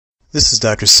This is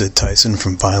Dr. Sid Tyson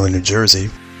from Vineland, New Jersey,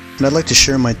 and I'd like to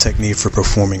share my technique for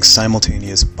performing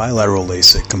simultaneous bilateral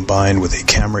LASIK combined with a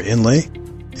KAMRA Inlay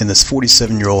in this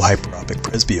 47-year-old hyperopic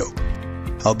presbyope.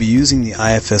 I'll be using the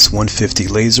IFS 150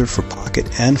 laser for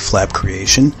pocket and flap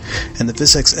creation and the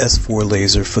Dissection S4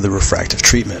 laser for the refractive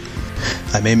treatment.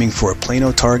 I'm aiming for a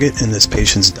plano target in this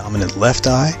patient's dominant left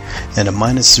eye and a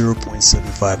minus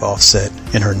 0.75 offset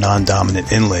in her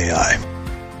non-dominant inlay eye.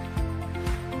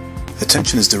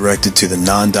 Attention is directed to the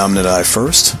non-dominant eye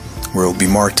first, where it will be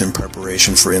marked in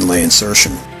preparation for inlay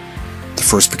insertion. The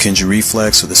first Purkinje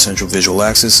reflex of the central visual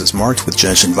axis is marked with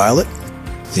gentian violet.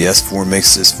 The S4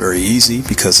 makes this very easy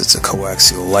because it's a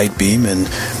coaxial light beam and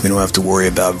we don't have to worry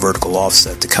about vertical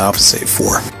offset to compensate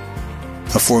for.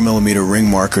 A 4mm ring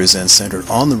marker is then centered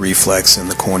on the reflex and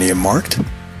the cornea marked,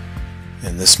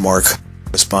 and this mark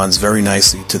corresponds very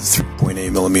nicely to the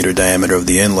 3.8mm diameter of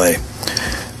the inlay,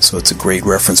 so it's a great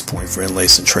reference point for inlay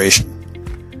centration.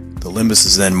 The Limbus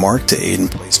is then marked to aid in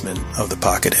placement of the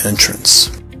pocket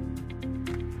entrance.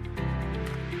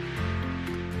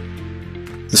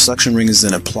 The suction ring is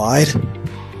then applied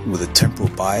with a temporal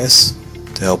bias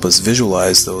to help us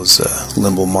visualize those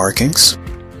limbal markings.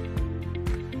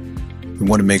 We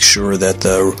want to make sure that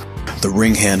the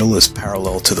ring handle is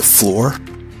parallel to the floor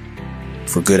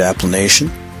for good applanation.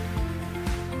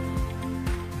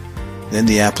 Then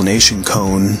the applanation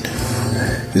cone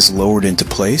is lowered into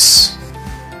place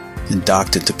and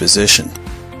docked into position.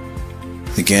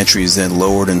 The gantry is then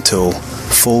lowered until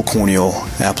full corneal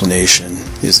applanation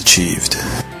is achieved.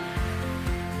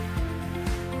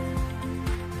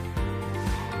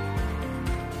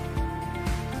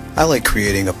 I like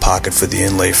creating a pocket for the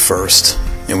inlay first,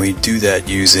 and we do that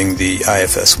using the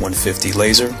IFS 150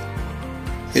 laser.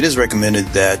 It is recommended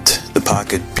that the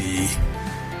pocket be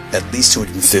at least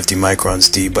 250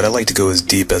 microns deep, but I like to go as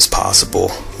deep as possible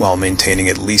while maintaining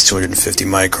at least 250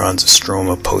 microns of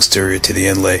stroma posterior to the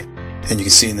inlay. And you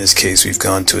can see in this case we've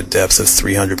gone to a depth of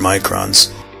 300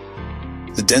 microns.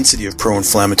 The density of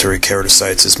pro-inflammatory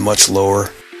keratocytes is much lower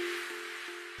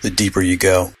the deeper you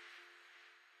go.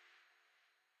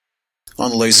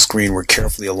 On the laser screen, we're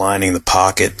carefully aligning the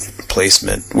pocket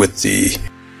placement with the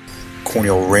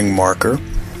corneal ring marker.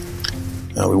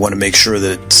 We want to make sure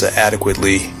that it's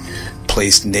adequately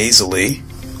placed nasally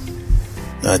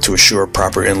to assure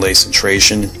proper inlay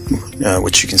centration,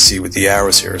 which you can see with the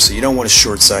arrows here. So you don't want to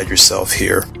short side yourself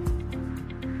here.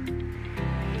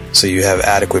 So you have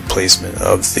adequate placement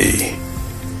of the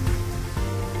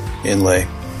inlay.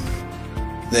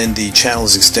 Then the channel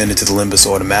is extended to the Limbus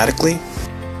automatically.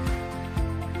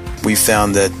 We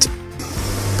found that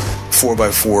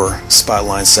 4x4 spot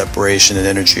line separation and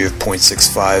energy of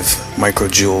 0.65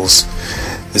 microjoules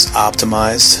is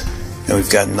optimized, and we've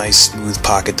got nice smooth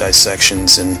pocket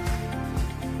dissections and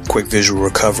quick visual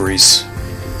recoveries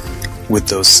with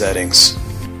those settings.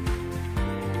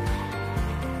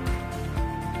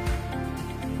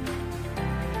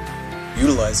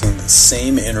 Utilizing the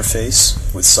same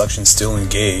interface with suction still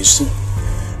engaged,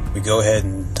 we go ahead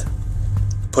and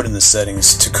put in the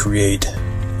settings to create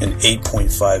an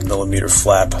 8.5mm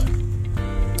flap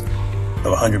of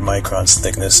 100 microns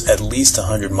thickness, at least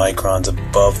 100 microns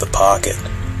above the pocket.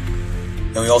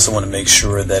 And we also want to make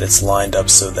sure that it's lined up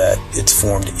so that it's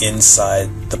formed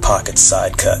inside the pocket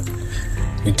side cut.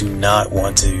 We do not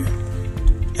want to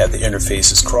have the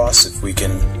interfaces cross if we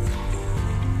can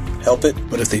help it,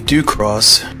 but if they do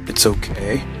cross, it's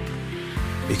okay,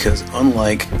 because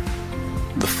unlike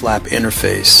the flap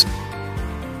interface,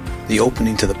 the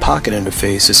opening to the pocket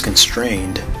interface is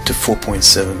constrained to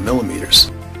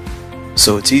 4.7mm,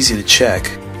 so it's easy to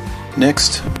check.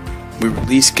 Next, we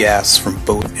release gas from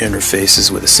both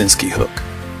interfaces with a Sinskey hook.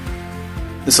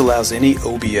 This allows any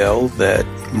OBL that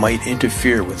might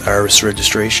interfere with iris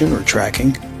registration or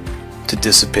tracking to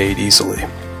dissipate easily.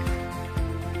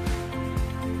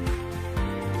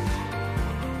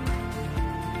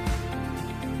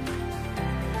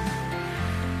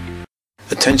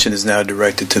 Attention is now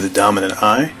directed to the dominant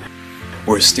eye,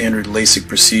 where a standard LASIK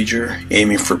procedure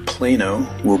aiming for plano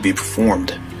will be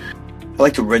performed. I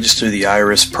like to register the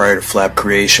iris prior to flap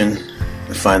creation.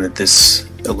 I find that this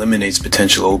eliminates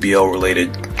potential OBL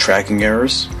related tracking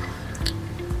errors.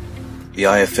 The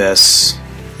IFS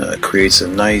creates a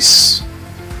nice,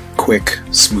 quick,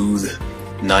 smooth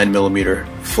 9mm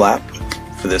flap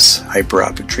for this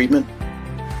hyperopic treatment.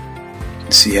 You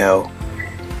can see how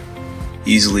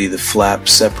easily the flap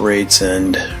separates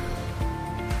and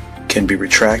can be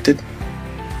retracted.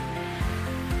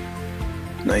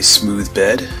 Nice smooth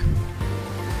bed.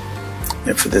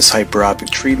 And for this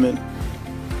hyperopic treatment,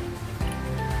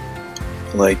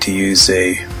 I like to use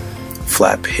a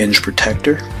flap hinge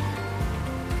protector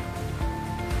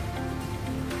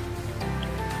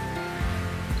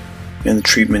and the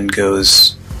treatment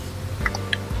goes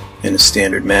in a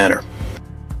standard manner.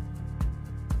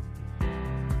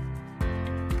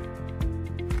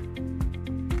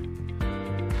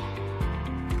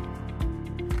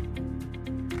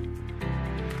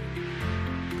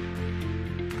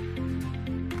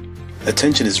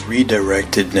 Attention is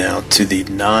redirected now to the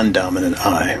non-dominant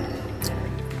eye.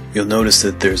 You'll notice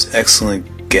that there's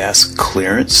excellent gas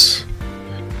clearance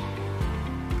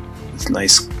with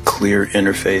nice clear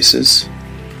interfaces.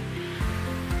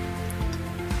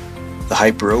 The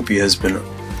hyperopia has been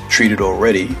treated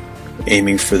already,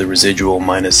 aiming for the residual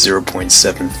minus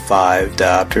 0.75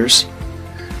 diopters.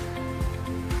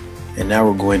 And now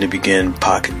we're going to begin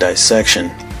pocket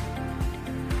dissection.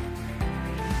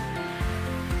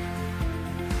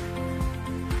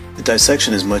 The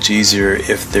dissection is much easier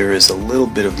if there is a little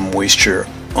bit of moisture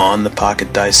on the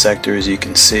pocket dissector, as you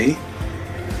can see.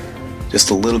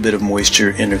 Just a little bit of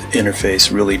moisture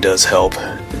interface really does help.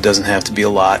 It doesn't have to be a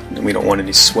lot, and we don't want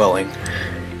any swelling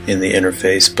in the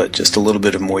interface, but just a little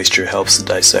bit of moisture helps the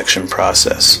dissection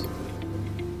process.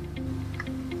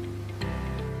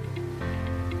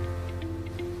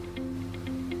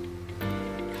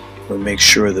 We'll make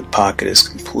sure the pocket is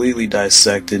completely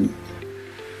dissected,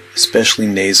 especially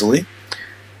nasally.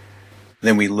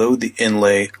 Then we load the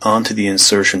inlay onto the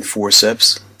insertion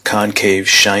forceps, concave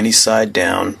shiny side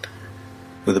down,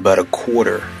 with about a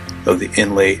quarter of the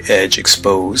inlay edge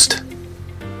exposed.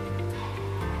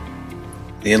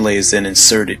 The inlay is then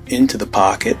inserted into the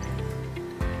pocket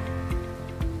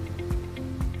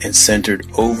and centered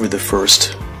over the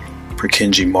first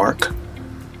Purkinje mark.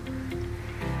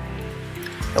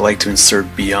 I like to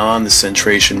insert beyond the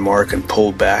centration mark and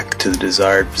pull back to the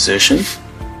desired position.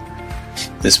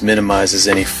 This minimizes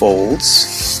any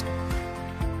folds.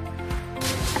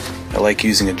 I like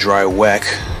using a dry weck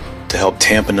to help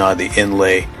tamponade the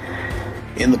inlay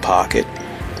in the pocket.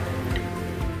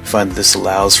 I find that this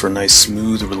allows for a nice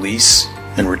smooth release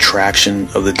and retraction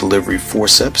of the delivery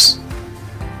forceps,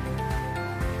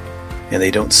 and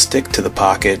they don't stick to the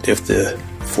pocket if the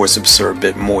forceps are a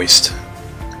bit moist.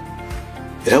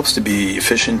 It helps to be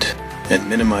efficient and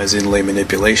minimize inlay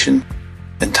manipulation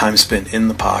and time spent in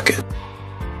the pocket.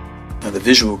 Now the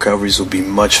visual recoveries will be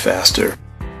much faster.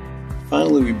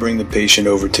 Finally, we bring the patient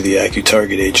over to the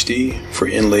AccuTarget HD for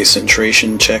inlay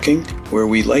centration checking, where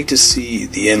we like to see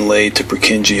the inlay to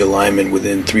Purkinje alignment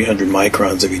within 300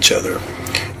 microns of each other.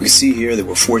 We see here that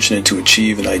we're fortunate to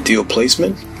achieve an ideal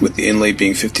placement, with the inlay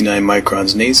being 59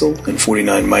 microns nasal and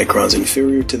 49 microns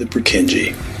inferior to the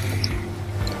Purkinje.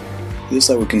 This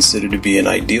I would consider to be an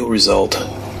ideal result,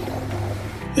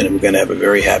 and we're going to have a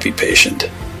very happy patient.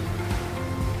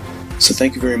 So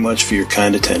thank you very much for your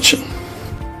kind attention.